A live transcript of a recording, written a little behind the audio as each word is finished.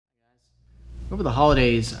Over the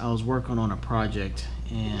holidays, I was working on a project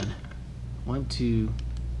and went to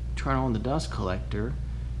turn on the dust collector,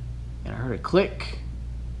 and I heard a click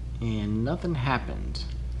and nothing happened.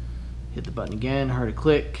 Hit the button again, heard a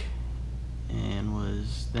click, and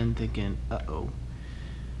was then thinking, uh-oh,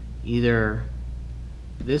 either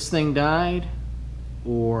this thing died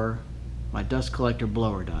or my dust collector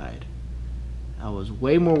blower died. I was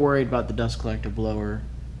way more worried about the dust collector blower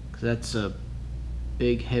because that's a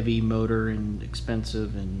big heavy motor and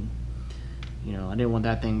expensive, and I didn't want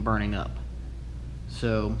that thing burning up.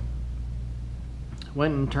 So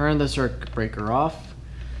went and turned the circuit breaker off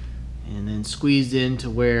and then squeezed into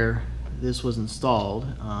where this was installed.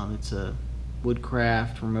 It's a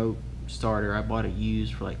Woodcraft remote starter. I bought it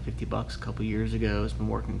used for like $50 a couple years ago. It's been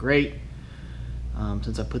working great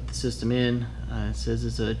since I put the system in. It says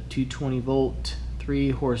it's a 220 volt 3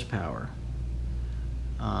 horsepower.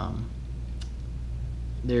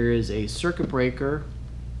 There is a circuit breaker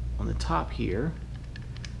on the top here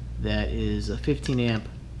that is a 15 amp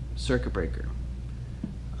circuit breaker.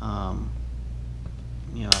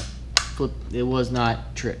 It was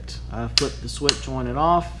not tripped. I flipped the switch on and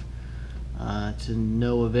off to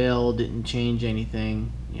no avail. Didn't change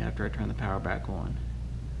anything after I turned the power back on.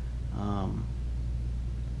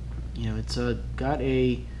 It's got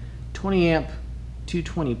a 20 amp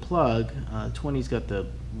 220 plug. 20's got the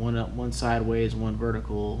one sideways, one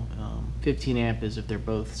vertical. 15 amp is if they're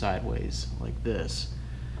both sideways, like this,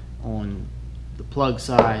 on the plug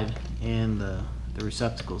side and the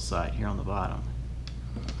receptacle side here on the bottom.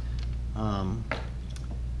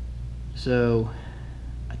 So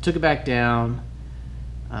I took it back down.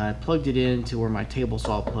 I plugged it into where my table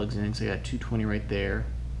saw plugs in, so I got 220 right there,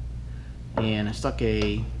 and I stuck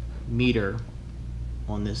a meter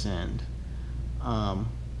on this end.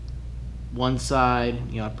 One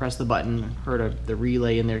side, I pressed the button, heard the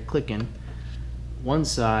relay in there clicking. One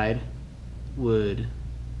side would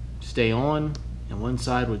stay on and one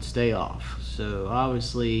side would stay off. So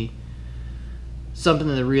obviously something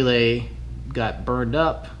in the relay got burned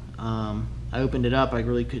up. I opened it up. I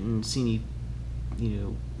really couldn't see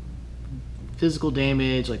any physical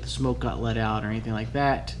damage, like the smoke got let out or anything like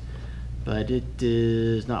that, but it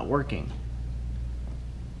is not working.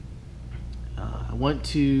 I went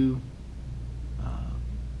to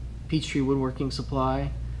Peachtree Woodworking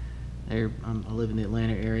Supply. I live in the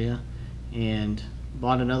Atlanta area, and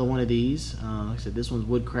bought another one of these. Like I said, this one's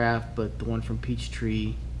Woodcraft, but the one from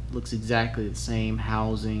Peachtree looks exactly the same.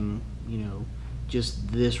 Housing,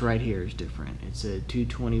 just this right here is different. It's a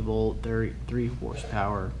 220 volt 3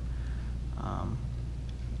 horsepower.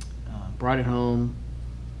 Brought it home,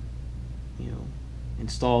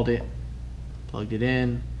 installed it, plugged it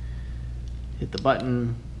in, hit the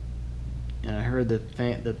button, and I heard the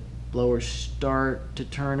blower start to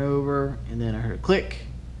turn over, and then I heard a click.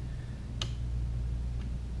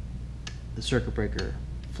 The circuit breaker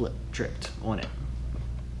tripped on it.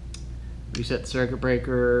 Reset the circuit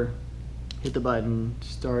breaker, hit the button,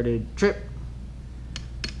 started, trip,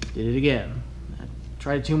 did it again. I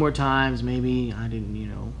tried it 2 more times. Maybe I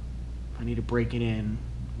didn't, I need to break it in,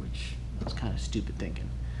 which was kind of stupid thinking.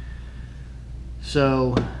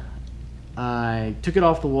 So I took it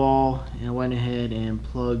off the wall and I went ahead and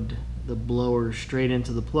plugged the blower straight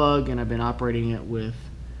into the plug, and I've been operating it with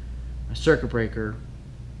a circuit breaker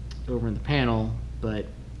over in the panel, but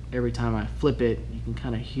every time I flip it, you can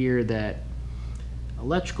kind of hear that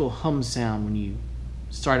electrical hum sound when you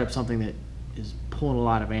start up something that is pulling a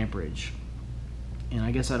lot of amperage. And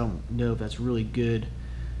I guess I don't know if that's really good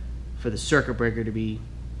for the circuit breaker to be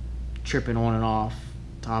tripping on and off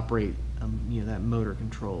to operate that motor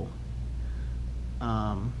control.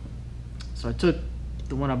 So I took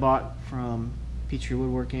the one I bought from Peachtree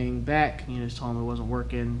Woodworking back, just told them it wasn't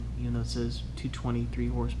working, even though it says 223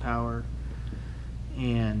 horsepower,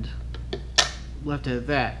 and left it at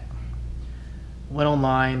that. Went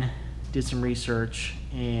online, did some research,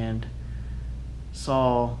 and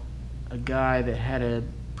saw a guy that had a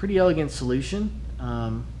pretty elegant solution,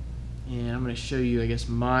 and I'm going to show you, I guess,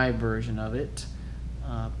 my version of it.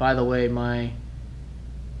 By the way, my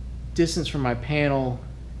distance from my panel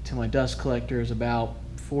to my dust collector is about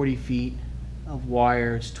 40 feet of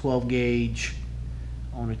wire. It's 12 gauge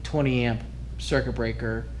on a 20 amp circuit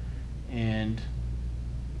breaker, and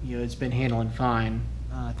it's been handling fine.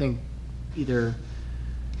 I think either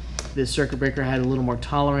this circuit breaker had a little more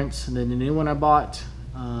tolerance than the new one I bought.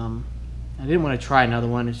 I didn't want to try another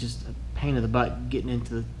one. It's just a pain in the butt getting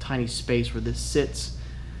into the tiny space where this sits,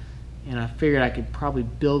 and I figured I could probably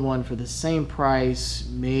build one for the same price,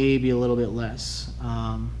 maybe a little bit less,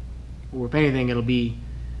 or if anything it'll be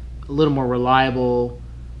a little more reliable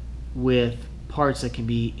with parts that can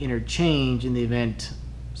be interchanged in the event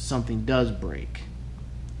something does break.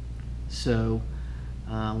 So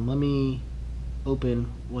let me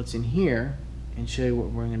open what's in here and show you what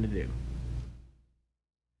we're going to do.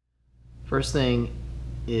 First thing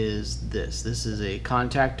is this. This is a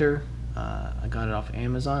contactor. I got it off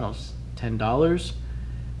Amazon. It was $10.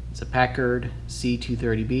 It's a Packard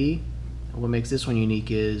C230B. What makes this one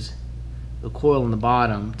unique is the coil on the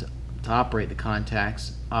bottom to operate the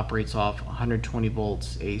contacts operates off 120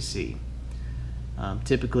 volts AC.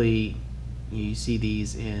 Typically, you see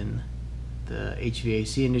these in the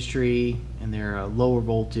HVAC industry, and they're a lower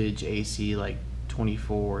voltage AC, like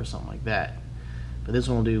 24 or something like that. But this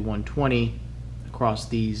one will do 120 across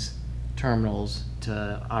these terminals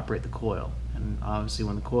to operate the coil. And obviously,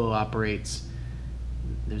 when the coil operates,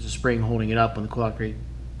 there's a spring holding it up. When the coil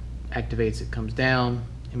activates, it comes down.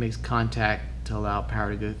 It makes contact to allow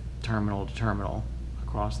power to go terminal to terminal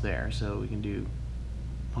across there. So we can do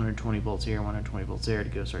 120 volts here, 120 volts there to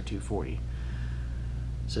go to our 240.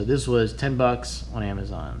 So this was $10 on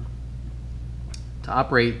Amazon. To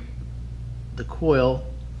operate the coil,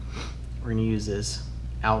 we're going to use this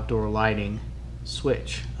outdoor lighting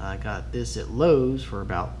switch. I got this at Lowe's for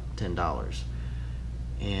about $10.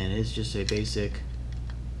 And it's just a basic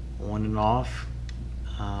on and off.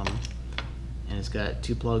 And it's got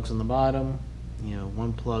two plugs on the bottom.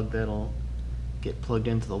 One plug that'll get plugged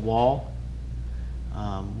into the wall.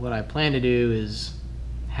 What I plan to do is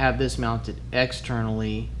have this mounted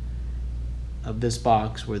externally of this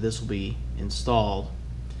box where this will be installed,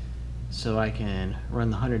 so I can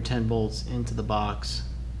run the 110 volts into the box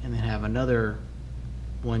and then have another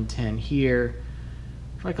 110 here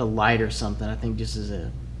for like a light or something. I think just as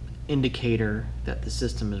an indicator that the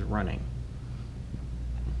system is running.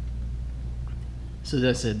 So as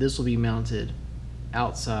I said, this will be mounted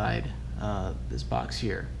outside this box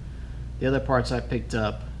here. The other parts I picked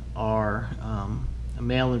up are a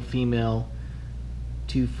male and female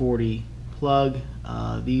 240 plug.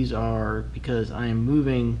 These are because I am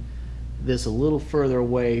moving this a little further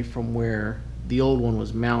away from where the old one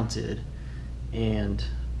was mounted, and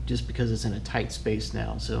just because it's in a tight space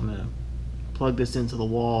now. So I'm going to plug this into the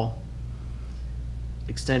wall,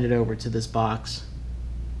 extend it over to this box,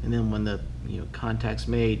 and then when the contact's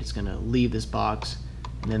made, it's going to leave this box,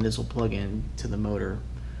 and then this will plug in to the motor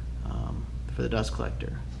for the dust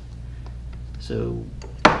collector. So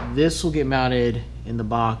this will get mounted in the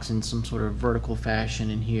box in some sort of vertical fashion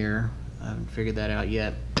in here. I haven't figured that out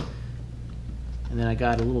yet. And then I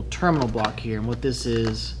got a little terminal block here, and what this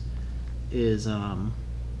is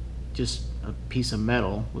just a piece of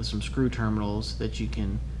metal with some screw terminals that you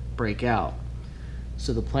can break out.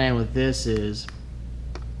 So the plan with this is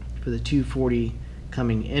for the 240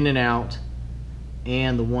 coming in and out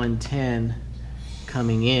and the 110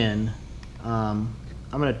 coming in, I'm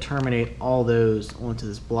going to terminate all those onto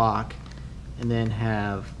this block and then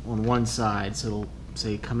have on one side, so it'll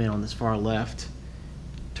say come in on this far left,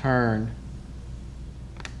 terminate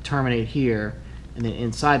here, and then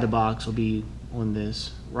inside the box will be on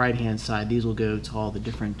this right hand side. These will go to all the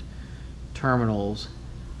different terminals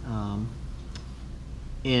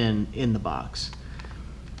in the box,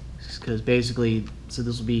 because basically, so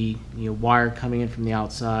this will be wire coming in from the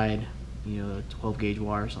outside, a 12 gauge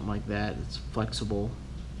wire or something like that. It's flexible,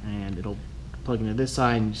 and it'll plug into this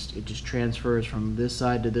side, and it just transfers from this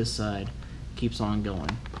side to this side, keeps on going.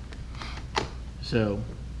 So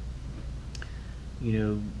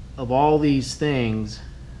of all these things,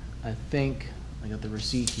 I think I got the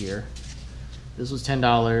receipt here. This was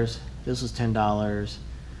 $10. This was $10.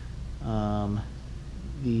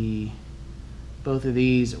 Both of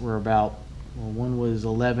these were about, well, one was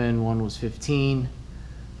 11, one was 15.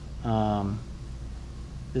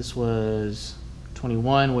 This was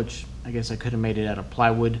 21, which I guess I could have made it out of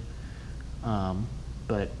plywood,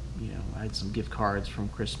 but I had some gift cards from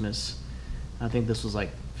Christmas. I think this was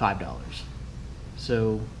like $5.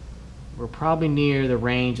 So we're probably near the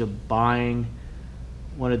range of buying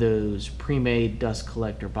one of those pre-made dust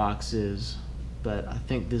collector boxes, but I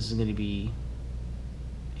think this is going to be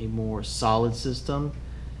a more solid system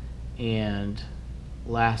and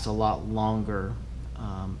last a lot longer,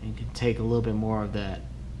 and can take a little bit more of that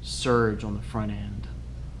surge on the front end.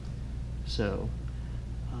 So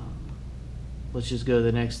let's just go to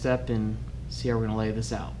the next step and see how we're going to lay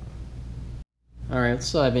this out. Alright,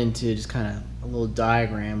 let's dive into just kind of a little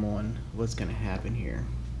diagram on what's going to happen here.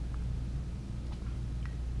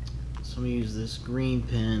 So I'm going to use this green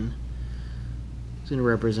pen. It's going to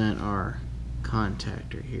represent our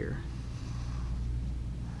contactor here.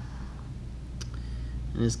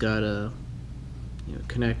 And it's got a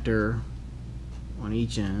connector on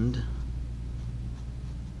each end.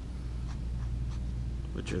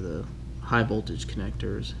 which are the high voltage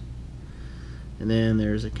connectors. And then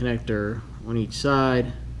there's a connector on each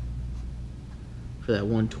side for that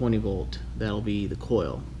 120 volt. That'll be the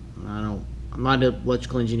coil. I'm not an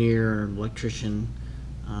electrical engineer or an electrician.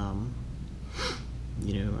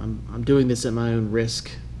 You know, I'm doing this at my own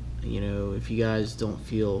risk. You know, if you guys don't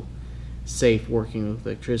feel safe working with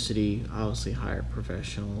electricity, obviously hire a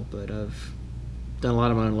professional. But I've done a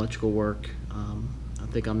lot of my own electrical work. I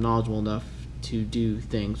think I'm knowledgeable enough to do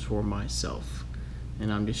things for myself,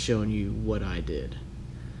 and I'm just showing you what I did.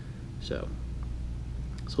 So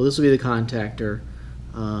this will be the contactor.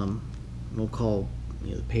 We'll call,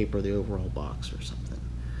 you know, the paper the overall box or something.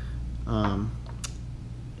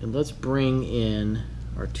 And let's bring in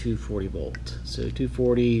our 240 volt. So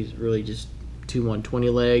 240 is really just two 120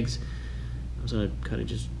 legs. I'm just going to kind of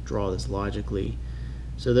just draw this logically.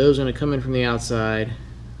 So those are going to come in from the outside.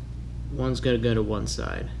 One's going to go to one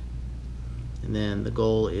side. And then the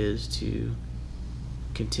goal is to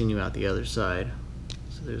continue out the other side.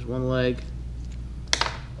 So there's one leg.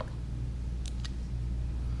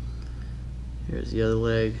 Here's the other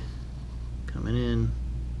leg coming in.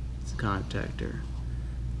 It's the contactor.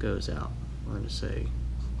 Goes out. We're going to say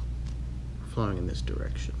flowing in this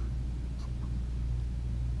direction.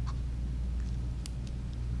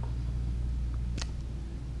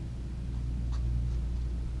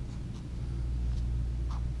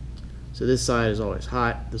 So this side is always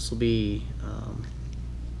hot. This will be,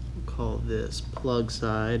 we'll call this plug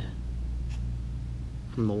side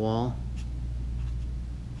from the wall.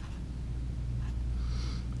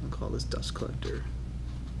 I'll call this dust collector.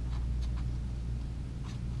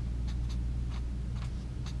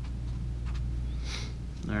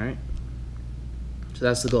 All right. So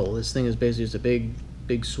that's the goal. This thing is basically just a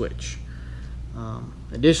big switch.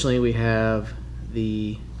 Additionally, we have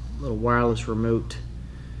the little wireless remote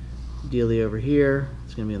dealie over here.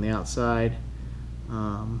 It's going to be on the outside. You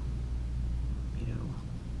know,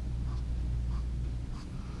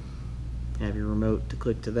 have your remote to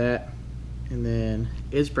click to that, and then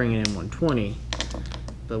it's bringing in 120.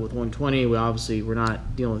 But with 120, we're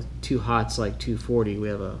not dealing with two hots like 240. We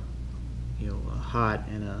have a hot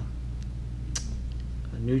and a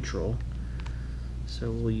neutral.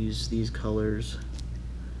 So we'll use these colors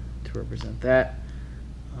to represent that.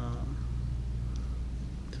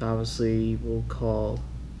 So obviously we'll call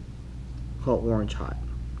it orange hot.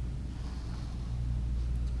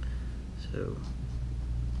 So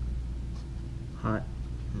hot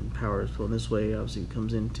and power is flowing this way. Obviously it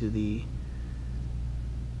comes into the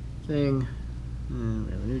thing, and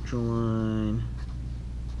we have a neutral line.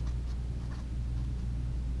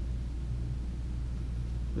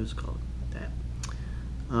 Let's call it that.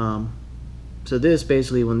 So this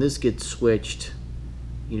basically, when this gets switched,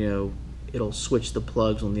 you know, it'll switch the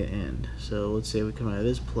plugs on the end. So let's say we come out of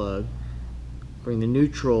this plug, bring the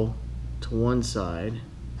neutral to one side,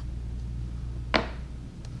 and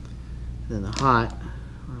then the hot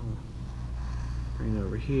we'll bring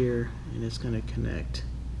over here, and it's going to connect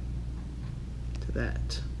to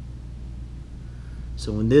that.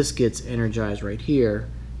 So when this gets energized right here,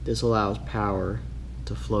 this allows power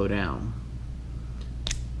to flow down.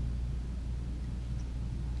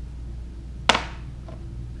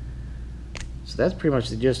 So that's pretty much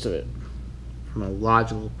the gist of it from a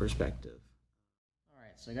logical perspective.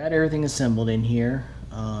 Alright, so I got everything assembled in here.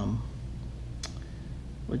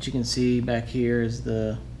 What you can see back here is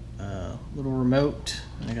the little remote.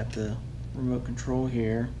 I got the remote control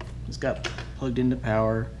here. It's got plugged into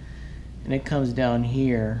power, and it comes down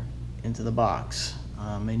here into the box,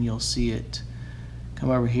 and you'll see it come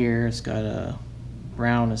over here. It's got a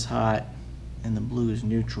brown is hot and the blue is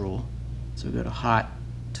neutral. So we go to hot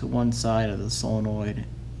to one side of the solenoid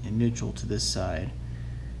and neutral to this side.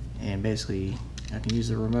 And basically I can use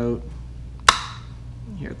the remote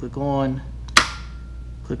here, click on,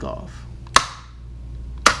 click off.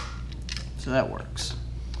 So that works.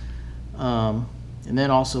 And then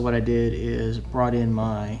also what I did is brought in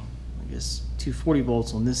my, I guess, 240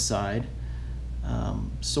 volts on this side.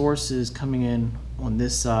 Source is coming in on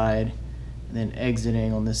this side and then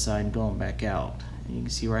exiting on this side and going back out. And you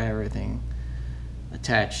can see where I have everything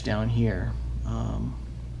attached down here.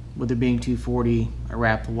 With it being 240, I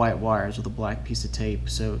wrapped the white wires with a black piece of tape,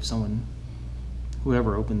 so if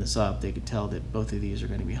whoever opened this up, they could tell that both of these are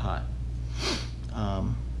going to be hot.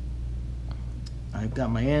 I've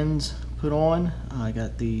got my ends put on. I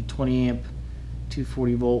got the 20 amp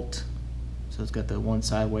 240 volt, so it's got the one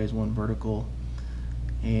sideways, one vertical,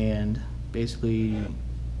 and basically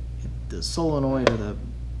the solenoid or the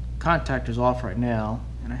contactor's off right now,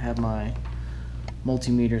 and I have my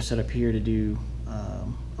multimeter set up here to do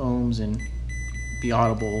ohms and be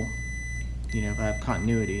audible, you know, if I have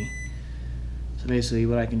continuity. So basically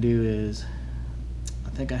what I can do is, I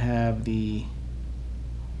think I have the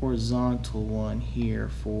horizontal one here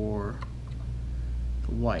for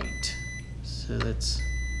the white. So that's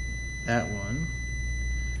that one.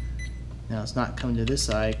 Now it's not coming to this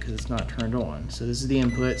side because it's not turned on. So this is the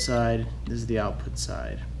input side, this is the output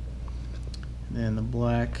side. And then the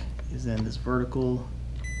black is then this vertical.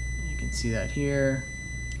 You can see that here.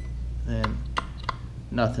 Then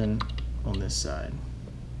nothing on this side.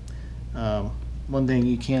 One thing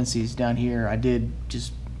you can see is down here, I did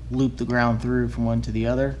just loop the ground through from one to the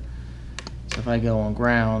other. So if I go on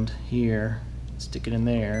ground here, stick it in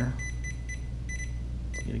there,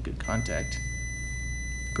 get a good contact,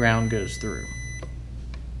 ground goes through.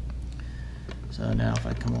 So now if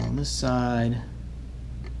I come on this side,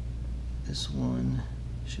 this one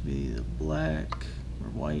should be the black or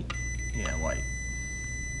white. Yeah, white.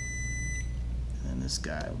 And then this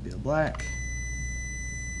guy will be the black.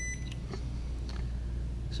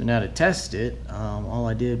 So now to test it, all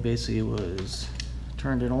I did basically was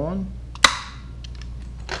turned it on,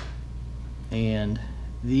 and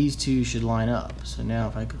these two should line up. So now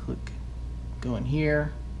if I click go in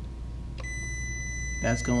here,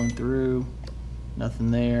 that's going through,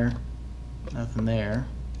 nothing there, nothing there.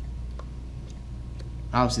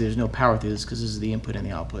 Obviously there's no power through this because this is the input and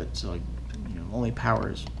the output, so only power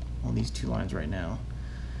is on these two lines right now.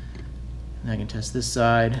 And I can test this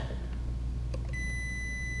side,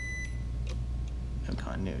 no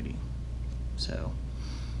continuity. So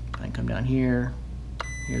I can come down here,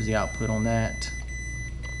 here's the output on that.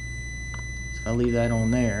 So if I leave that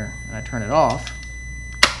on there and I turn it off,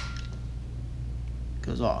 it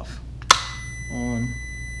goes off, on,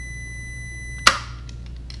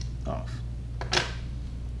 off.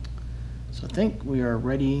 So I think we are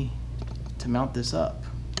ready to mount this up.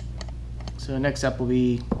 So the next step will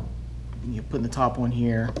be putting the top one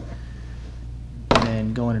here, and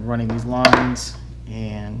then going and running these lines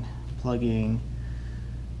and plugging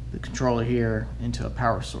the controller here into a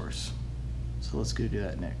power source. So let's go do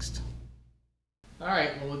that next.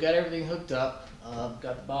 Alright, well, we got everything hooked up. Got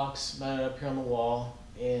the box mounted up here on the wall,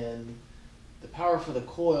 and the power for the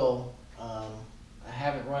coil, I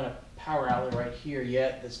haven't run a power outlet right here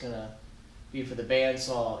yet. That's going to be for the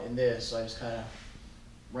bandsaw in this, so I just kind of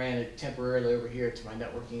ran it temporarily over here to my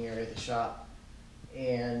networking area at the shop.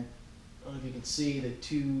 And I don't know if you can see the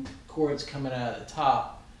two cords coming out of the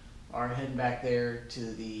top are heading back there to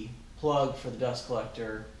the plug for the dust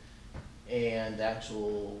collector and the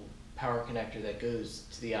actual power connector that goes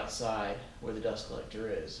to the outside where the dust collector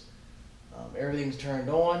is. Everything's turned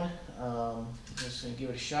on. I'm just going to give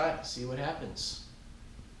it a shot and see what happens.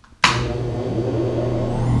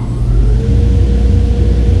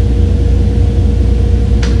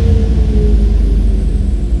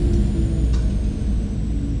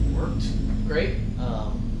 Great.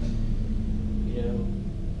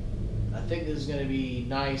 I think this is going to be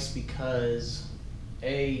nice because,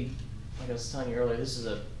 like I was telling you earlier, this is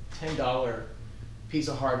a $10 piece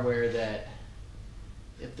of hardware that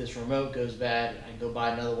if this remote goes bad, I can go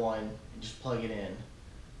buy another one and just plug it in.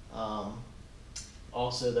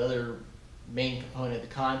 Also, the other main component,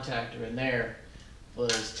 the contactor in there,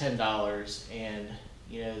 was $10 and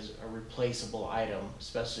is a replaceable item,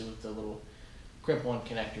 especially with the little crimp-on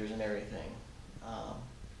connectors and everything.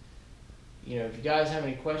 If you guys have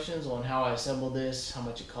any questions on how I assembled this, how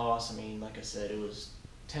much it costs, like I said, it was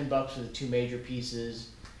 $10 for the two major pieces.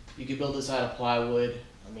 You could build this out of plywood.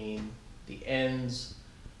 The ends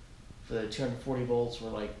for the 240 volts were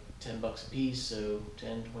like $10 a piece, so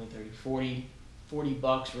 10, 20, 30, 40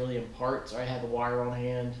 bucks really in parts. I had the wire on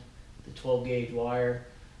hand, the 12 gauge wire.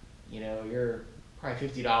 You're probably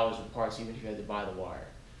 $50 in parts even if you had to buy the wire.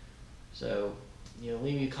 So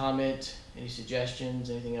leave me a comment, any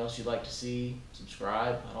suggestions, anything else you'd like to see,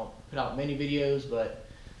 subscribe. I don't put out many videos, but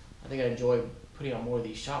I think I enjoy putting out more of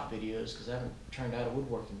these shop videos because I haven't turned out a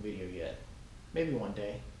woodworking video yet. Maybe one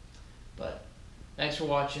day. But thanks for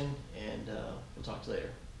watching, and we'll talk to you later.